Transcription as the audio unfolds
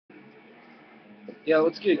Yo,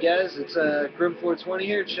 what's good, guys? It's Grim 420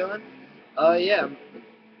 here, chilling. Yeah, I'm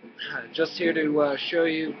just here to show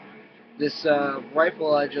you this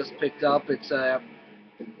rifle I just picked up. It's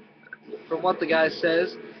from what the guy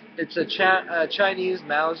says, it's a Chinese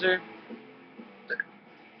Mauser.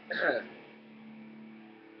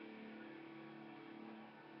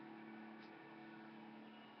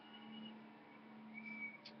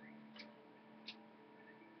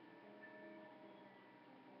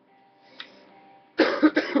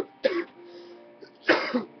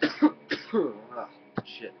 Oh,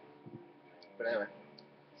 shit. But anyway,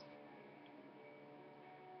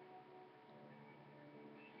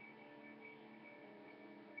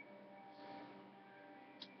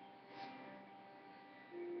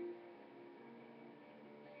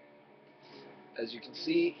 as you can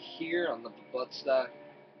see here on the buttstock,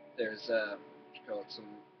 there's what you call it, some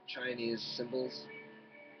Chinese symbols.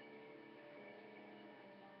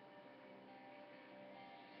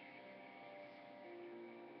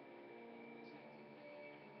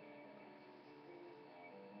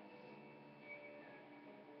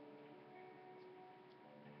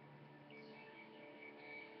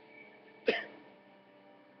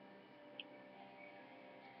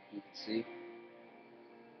 You can see.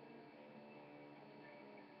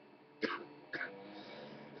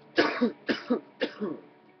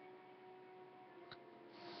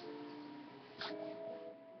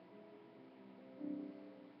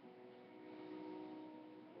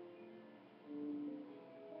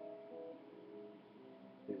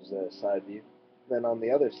 Here's a side view. Then on the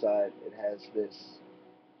other side, it has this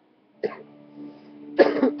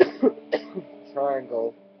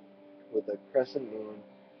triangle with a crescent moon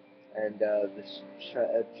and this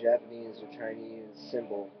Japanese or Chinese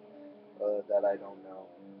symbol that I don't know.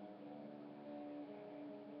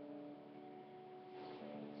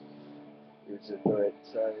 Here's it right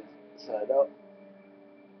side up.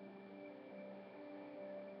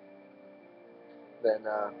 Then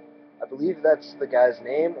I believe that's the guy's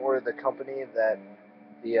name or the company that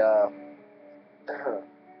the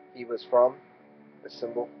he was from. The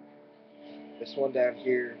symbol. This one down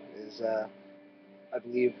here is I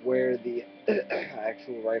believe where the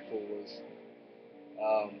actual rifle was.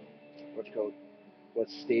 What you call it, what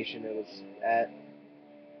station it was at,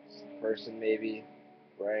 person maybe,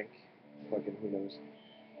 rank, fucking who knows.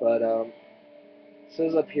 But it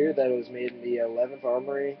says up here that it was made in the 11th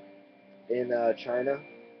Armory in China.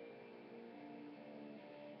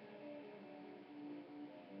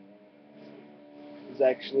 It's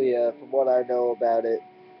actually, from what I know about it,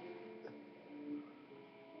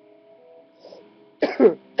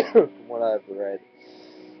 from what I've read,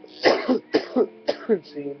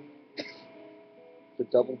 seen, the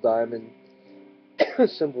double diamond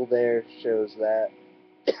symbol there shows that.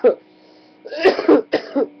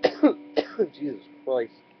 Jesus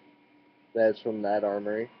Christ. That's from that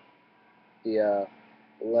armory. The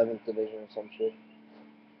 11th Division or some shit.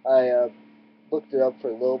 I looked it up for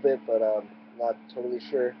a little bit, but not totally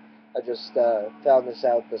sure. I just found this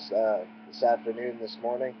out this afternoon, this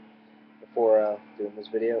morning, before doing this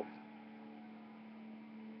video.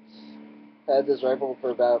 I had this rifle for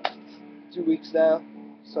about 2 weeks now,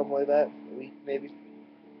 something like that, a week maybe.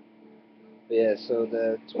 But yeah, so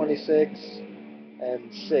the 26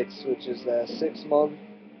 and 6, which is the 6th month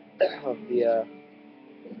of the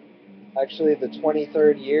actually the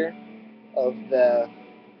 23rd year of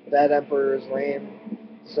that emperor's reign.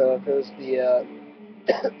 So if it was the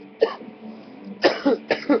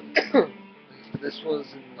this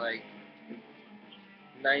was in like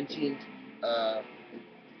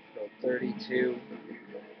 1932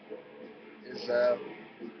 is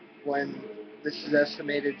when this is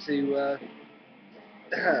estimated to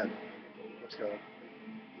what's going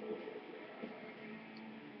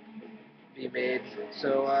be made.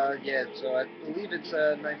 So yeah, so I believe it's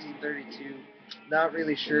 1932. Not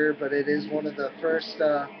really sure, but it is one of the first.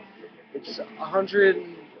 It's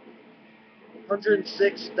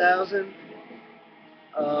 106,000.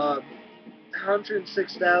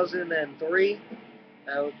 106,003.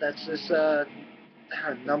 That's this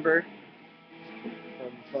number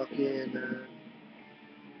from fucking.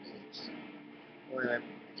 Well, I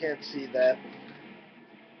can't see that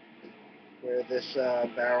where this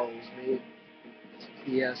barrel was made.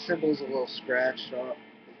 The symbol's a little scratched up.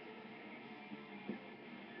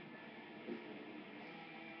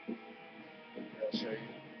 I'll show you.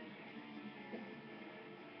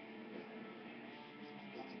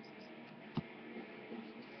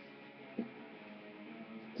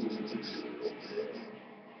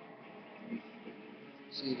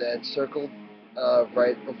 See that circle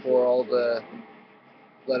right before all the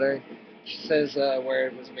lettering? It says where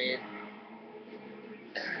it was made.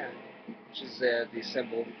 which is the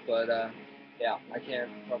symbol, but yeah, I can't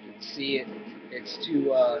fucking see it. It's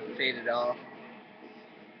too faded off.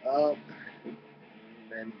 Um,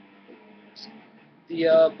 and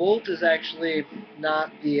the bolt is actually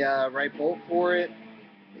not the right bolt for it.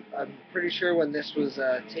 I'm pretty sure when this was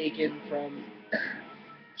taken from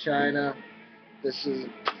China, this is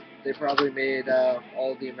they probably made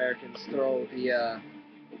all the Americans throw the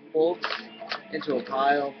bolts into a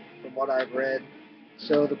pile, from what I've read.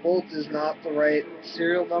 So the bolt is not the right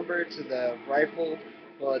serial number to the rifle,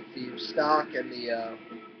 but the stock and the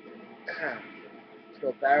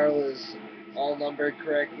barrel is all numbered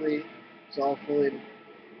correctly. It's all fully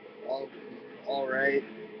all all right.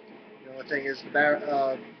 The only thing is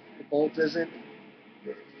the bolt isn't,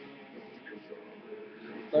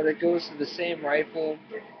 but it goes to the same rifle.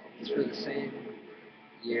 It's for the same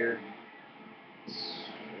year. Let's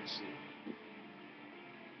see.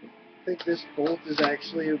 I think this bolt is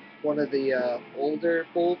actually one of the older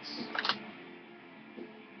bolts,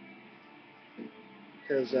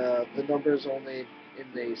 because the number's only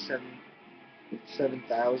in the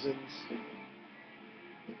 7,000s.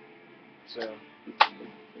 So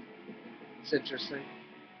it's interesting.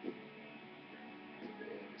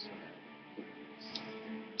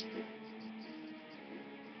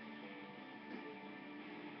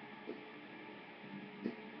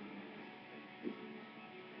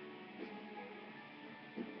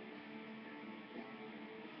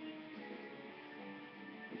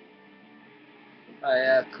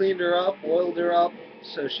 I cleaned her up, oiled her up,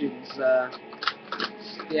 so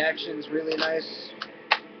the action's really nice.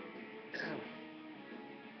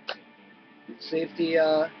 Safety,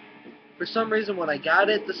 for some reason when I got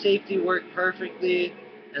it, the safety worked perfectly,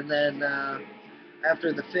 and then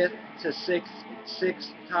after the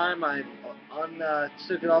sixth time I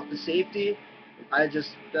took it off the safety, I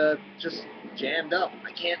just jammed up.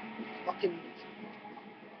 I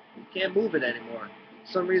can't move it anymore.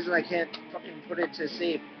 For some reason I can't fucking put it to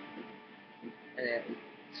safe. And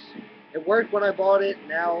it worked when I bought it.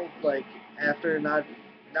 Now, like, after not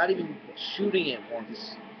even shooting it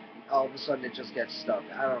once, all of a sudden it just gets stuck.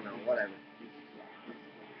 I don't know, whatever.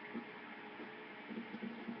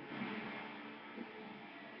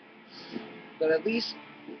 But at least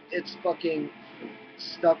it's fucking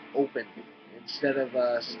stuck open instead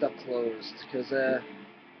of stuck closed. Because if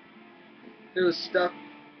it was stuck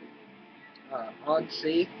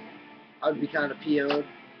unsafe, I'd be kind of PO'd.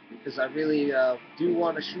 Because I really do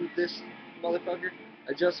want to shoot this motherfucker.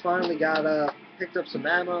 I just finally picked up some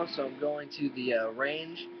ammo, so I'm going to the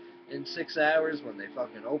range in 6 hours when they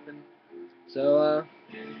fucking open. So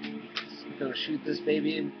I'm gonna shoot this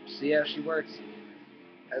baby and see how she works.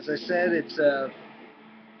 As I said, it's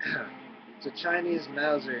it's a Chinese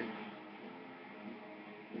Mauser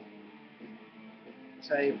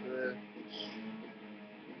type.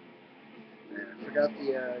 I forgot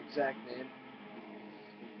the exact name.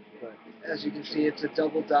 But as you can see, it's a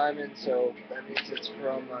double diamond, so that means it's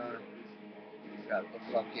from, I forgot the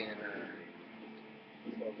fucking,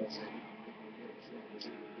 what was it?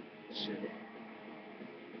 Shit.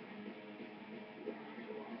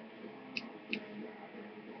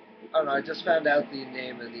 I don't know, I just found out the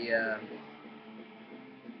name of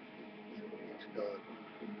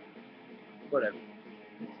whatever.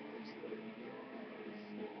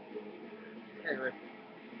 Anyway,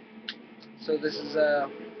 so this is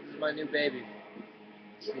my new baby.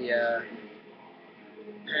 It's the,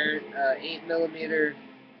 parent, 8mm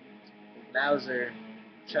Mauser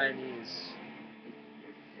Chinese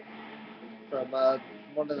from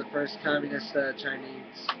one of the first communist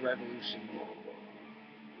Chinese revolution.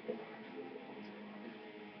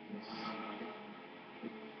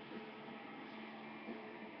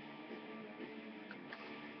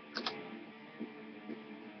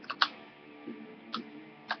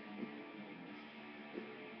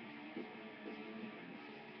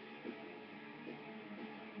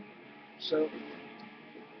 So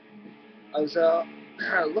I was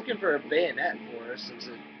looking for a bayonet for her since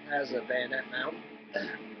it has a bayonet mount,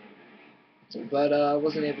 but I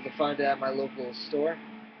wasn't able to find it at my local store.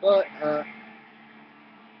 But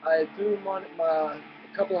I threw a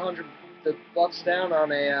couple hundred bucks down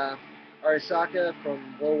on a Arisaka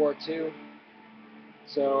from World War II.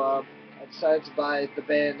 So I decided to buy the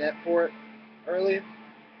bayonet for it early,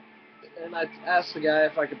 and I asked the guy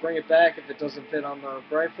if I could bring it back if it doesn't fit on the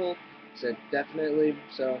rifle. He said definitely.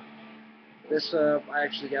 So this I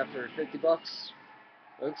actually got for 50 bucks.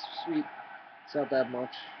 That's sweet. It's not that much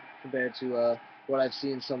compared to what I've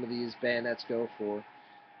seen some of these bayonets go for.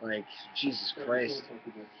 Like, Jesus Christ.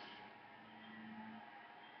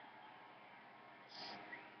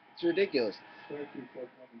 It's ridiculous.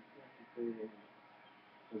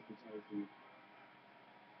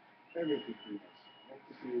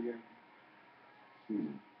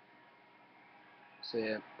 So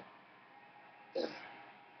yeah, this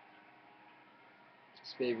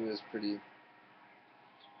baby was pretty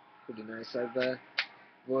nice. I've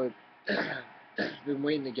well, been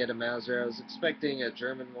waiting to get a Mauser. I was expecting a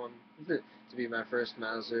German one to be my first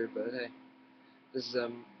Mauser, but hey, this is a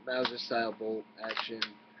Mauser style bolt action,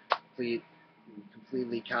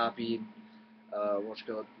 completely copied.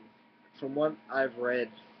 From what I've read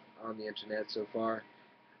on the internet so far,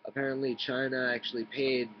 apparently China actually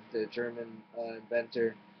paid the German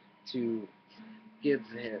inventor to give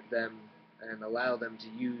them and allow them to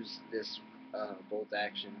use this bolt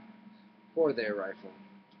action for their rifle.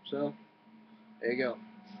 So there you go.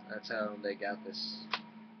 That's how they got this.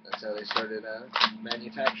 That's how they started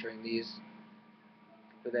manufacturing these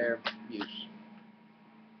for their use.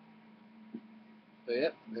 So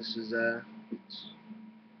yep, this is the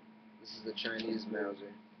Chinese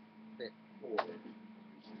Mauser.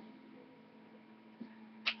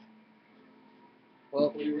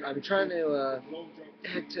 Well, I'm trying to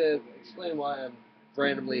explain why I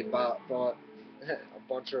randomly bought a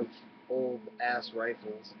bunch of old ass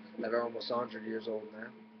rifles that are almost 100 years old now.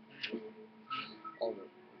 Almost.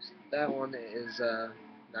 That one is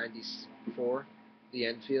 94, Lee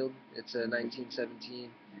Enfield. It's a 1917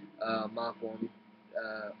 Mach 1,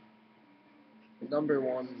 uh, number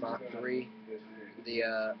 1 Mach 3.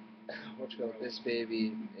 The this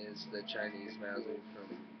baby is the Chinese Mauser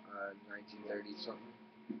from 1930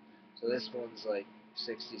 something. So this one's like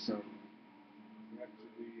 60 something.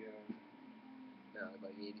 No,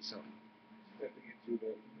 like 80 something.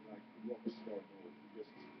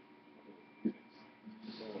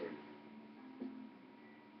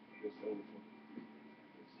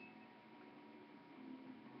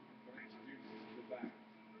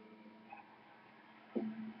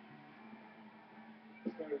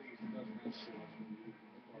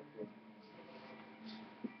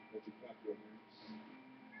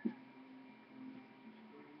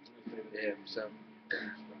 Yeah, so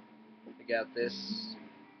I got this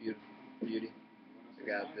beauty. I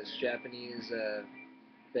got this Japanese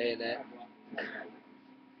bayonet,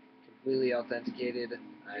 completely authenticated.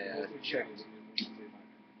 I checked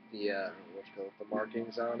the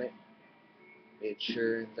markings on it, made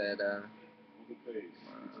sure that there we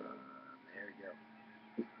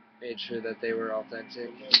go. Made sure that they were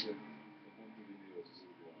authentic.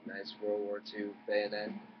 Nice World War II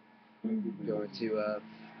bayonet. Going to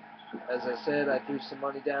as I said, I threw some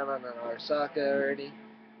money down on an Arsaka already.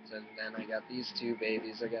 So then I got these two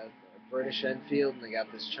babies. I got a British Enfield and I got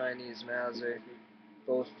this Chinese Mauser,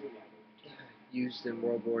 both used in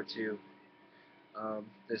World War II.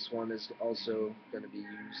 This one is also going to be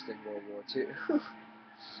used in World War II.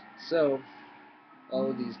 So all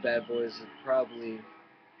of these bad boys have probably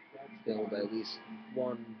killed at least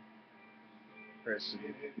one person.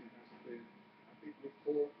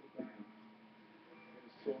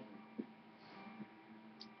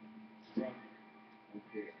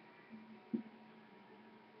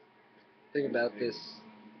 Thing about this,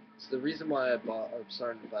 so the reason why I'm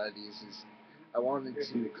starting to buy these is I wanted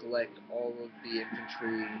to collect all of the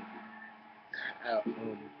infantry out,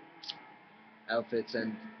 outfits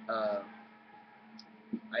and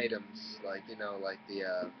items, like like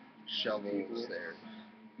the shovels, their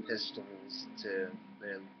pistols, to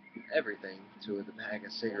their everything, to the pack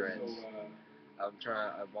of cigarettes. I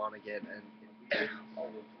want to get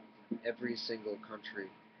every single country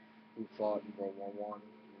who fought in World War One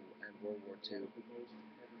and World War Two.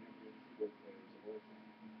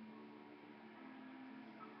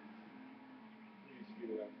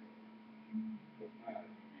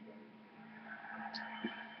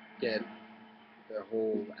 Get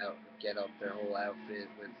get up their whole outfit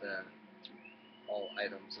with all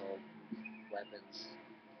items, all weapons,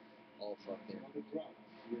 all fucking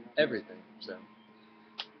everything. So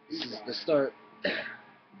this is the start.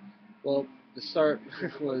 Well, the start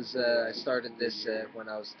was I started this when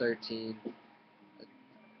I was 13.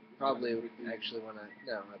 Probably actually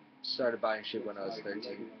I started buying shit when I was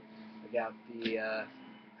 13. I got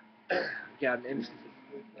got an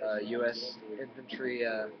U.S. infantry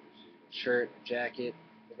shirt, jacket.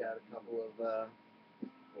 I got a couple of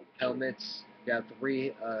helmets. Got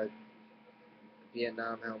 3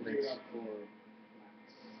 Vietnam helmets.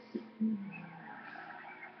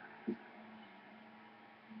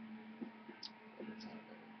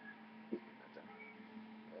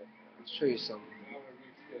 I'll show you some.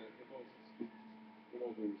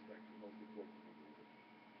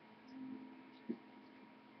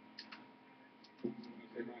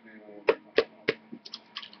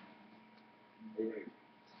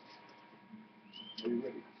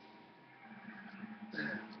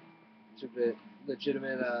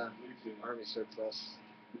 legitimate army surplus.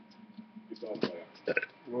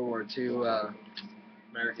 World War II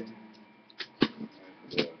American.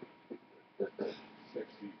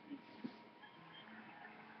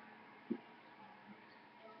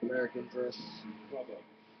 American dress.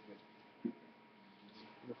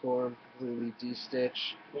 Uniform completely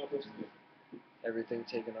de-stitched. Everything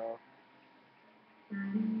taken off.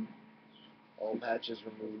 All patches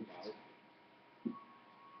removed.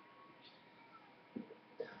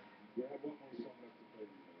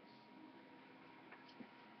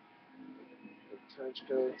 Trench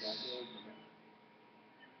coats.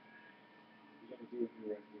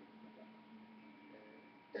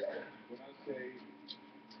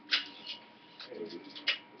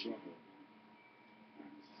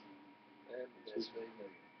 And this way.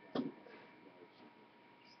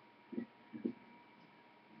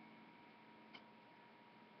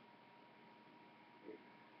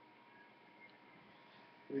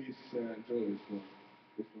 Please enjoy this one.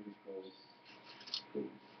 This one is called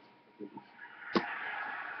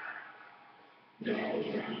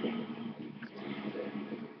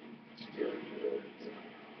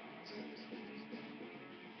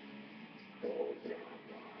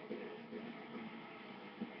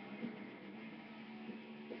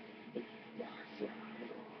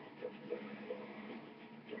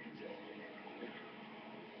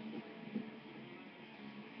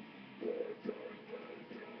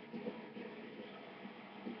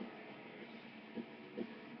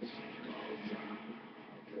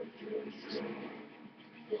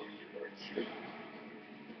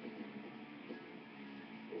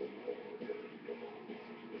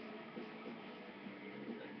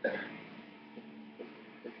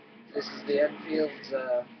This is the Enfield's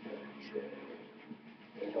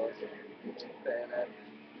bayonet.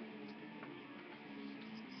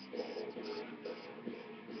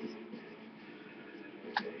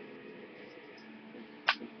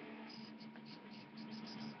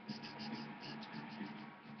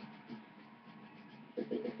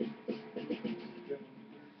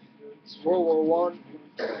 It's World War One.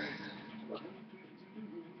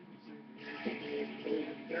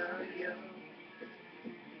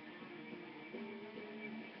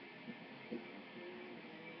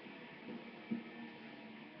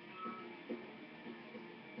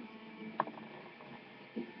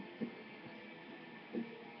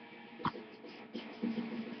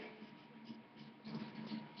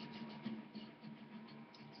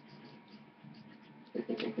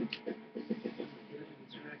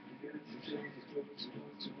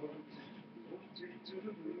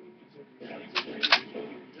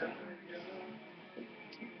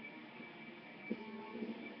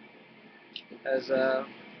 Has a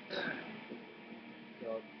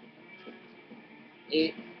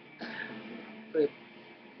 8 clip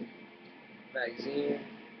magazine.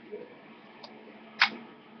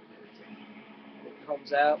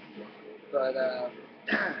 Comes out, but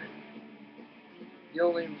the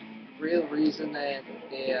only real reason that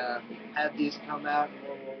they had these come out in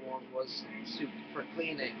World War I was for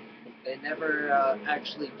cleaning. They never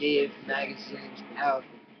actually gave magazines out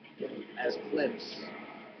as clips.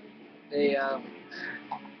 They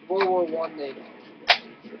World War One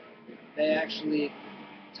they actually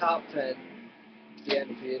top fed the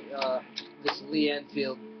Enfield, this Lee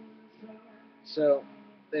Enfield, so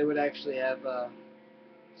they would actually have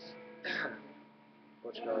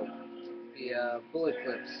what you call it, the bullet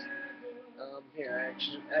clips. Here,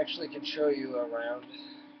 I actually can show you around.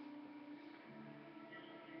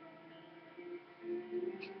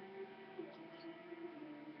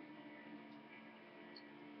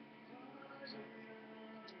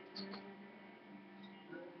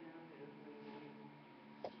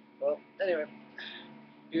 Well, anyway,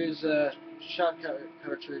 here's a shot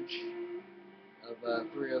cartridge of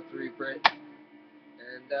 303 Brit,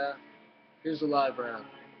 and here's a live round.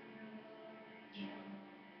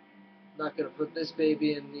 Not gonna put this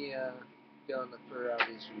baby in the gun for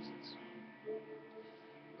obvious reasons.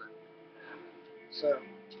 So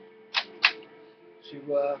she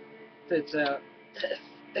fits out.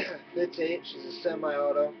 Fits 8. She's a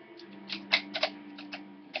semi-auto.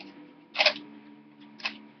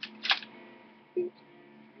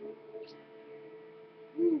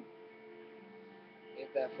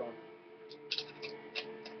 Ain't that fun?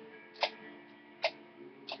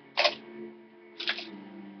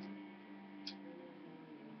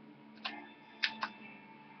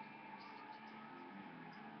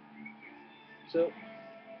 So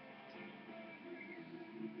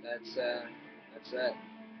that's that.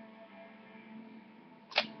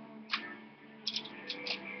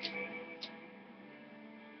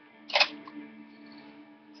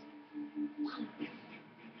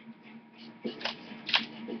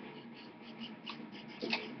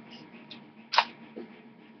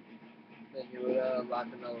 lock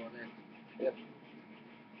another one in. Yep.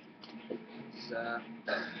 It's, as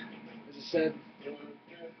I said,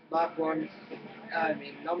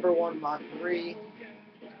 mkIII, number 1 mkIII,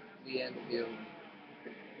 Lee Enfield.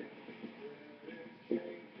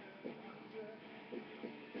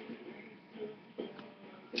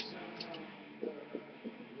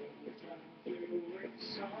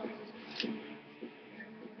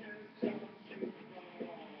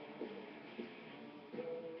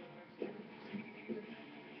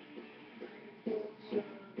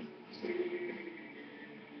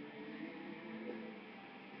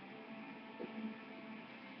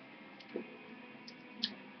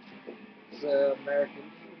 It's American.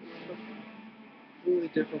 Really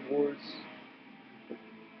different wars.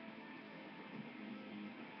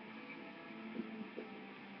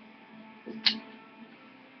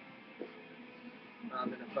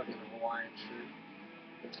 I'm in a fucking Hawaiian shirt.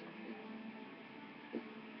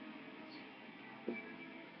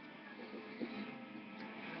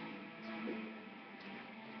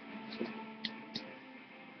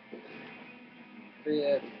 But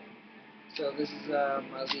yeah, so this is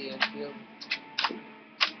my Lee Enfield.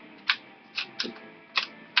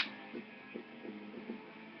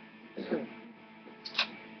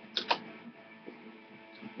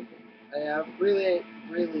 I really,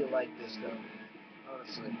 really like this gun,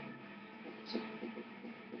 honestly.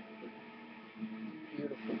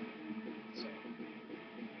 Beautiful.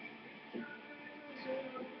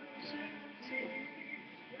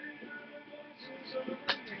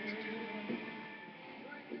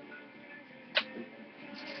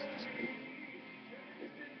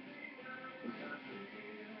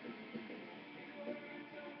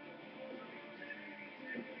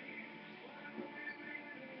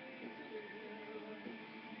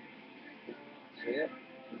 So yeah,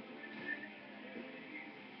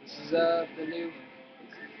 this is the new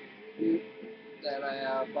boot that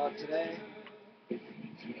I bought today.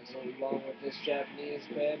 It's along with this Japanese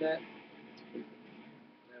bayonet. Then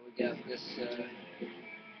we got this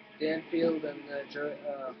Enfield and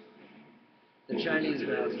the Chinese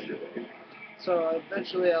Mauser. So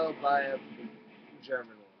eventually I'll buy a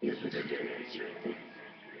German one.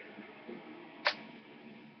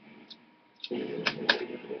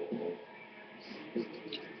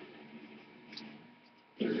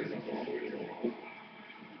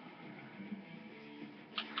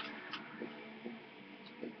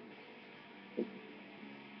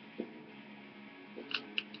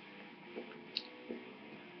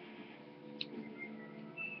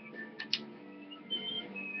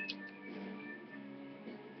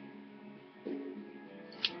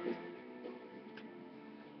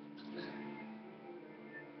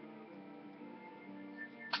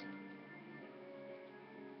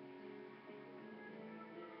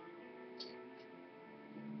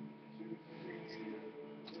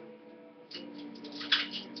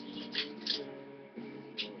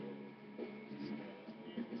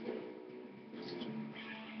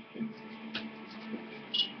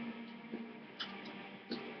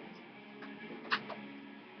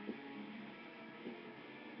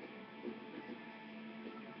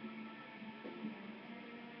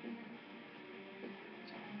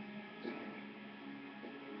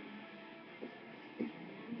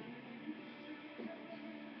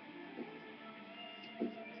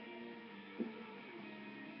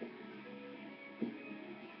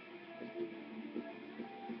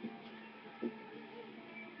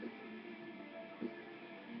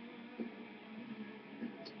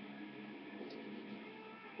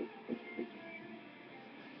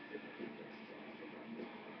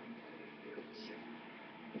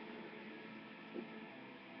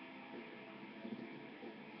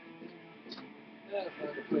 Yeah, I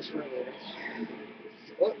found a place for it.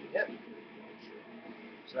 Oh, yep.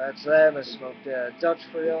 So that's that. I smoked Dutch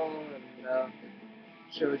for y'all and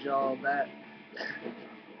showed y'all that.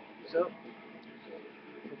 So,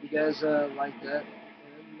 hope you guys like that,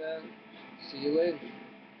 and see you later.